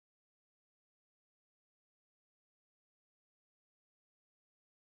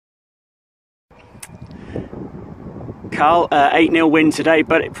Karl. 8-0 win today,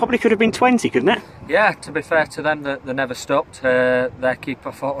 but it probably could have been 20, couldn't it? Yeah, to be fair to them, they never stopped. Their keeper,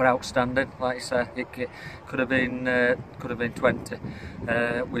 I thought, were outstanding. Like you said, it could have been 20.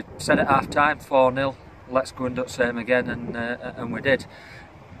 We said at half time 4-0. Let's go and do the same again, and we did.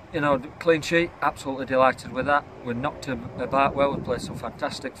 You know, clean sheet, absolutely delighted with that. We knocked about well, we played some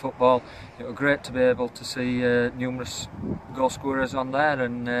fantastic football. It was great to be able to see numerous goal scorers on there,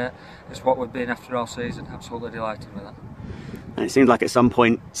 and it's what we've been after all season. Absolutely delighted with that. And it seemed like at some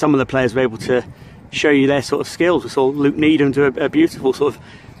point some of the players were able to show you their sort of skills. We saw Luke Needham do a beautiful sort of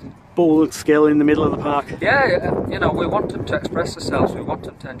ball skill in the middle of the park. Yeah, you know, we want them to express themselves, we want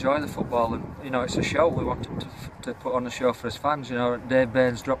them to enjoy the football, and you know, it's a show. We want them to put on a show for his fans. You know, Dave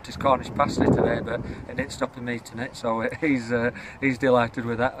Baines dropped his Cornish pasty today, but it didn't stop him eating it, so he's delighted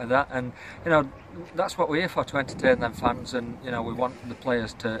with that. And you know, that's what we're here for, to entertain them fans, and you know, we want the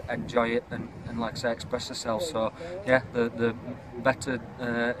players to enjoy it and like I say, express themselves. So yeah, the better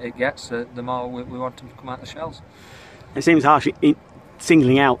it gets, the more we want them to come out the shells. It seems harsh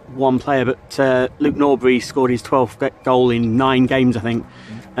singling out one player, but Luke Norbury scored his 12th goal in 9 games, I think.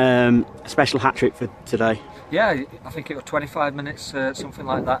 A special hat-trick for today. Yeah, I think it was 25 minutes, something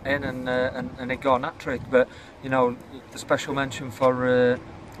like that in, and he got an hat-trick. But you know, the special mention for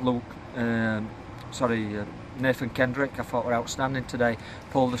Nathan Kendrick, I thought were outstanding today.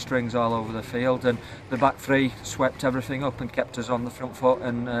 Pulled the strings all over the field, and the back three swept everything up and kept us on the front foot.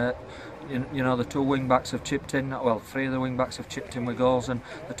 And you know, the 2 wing backs have chipped in. Well, 3 of the wing backs have chipped in with goals, and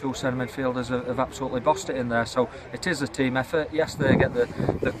the 2 centre midfielders have absolutely bossed it in there. So it is a team effort. Yes, they get the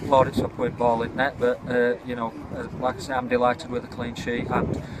plaudits for putting ball in net, but you know, like I say, I'm delighted with the clean sheet,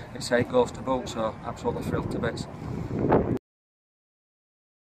 and it's 8 goals to boot. So absolutely thrilled to bits.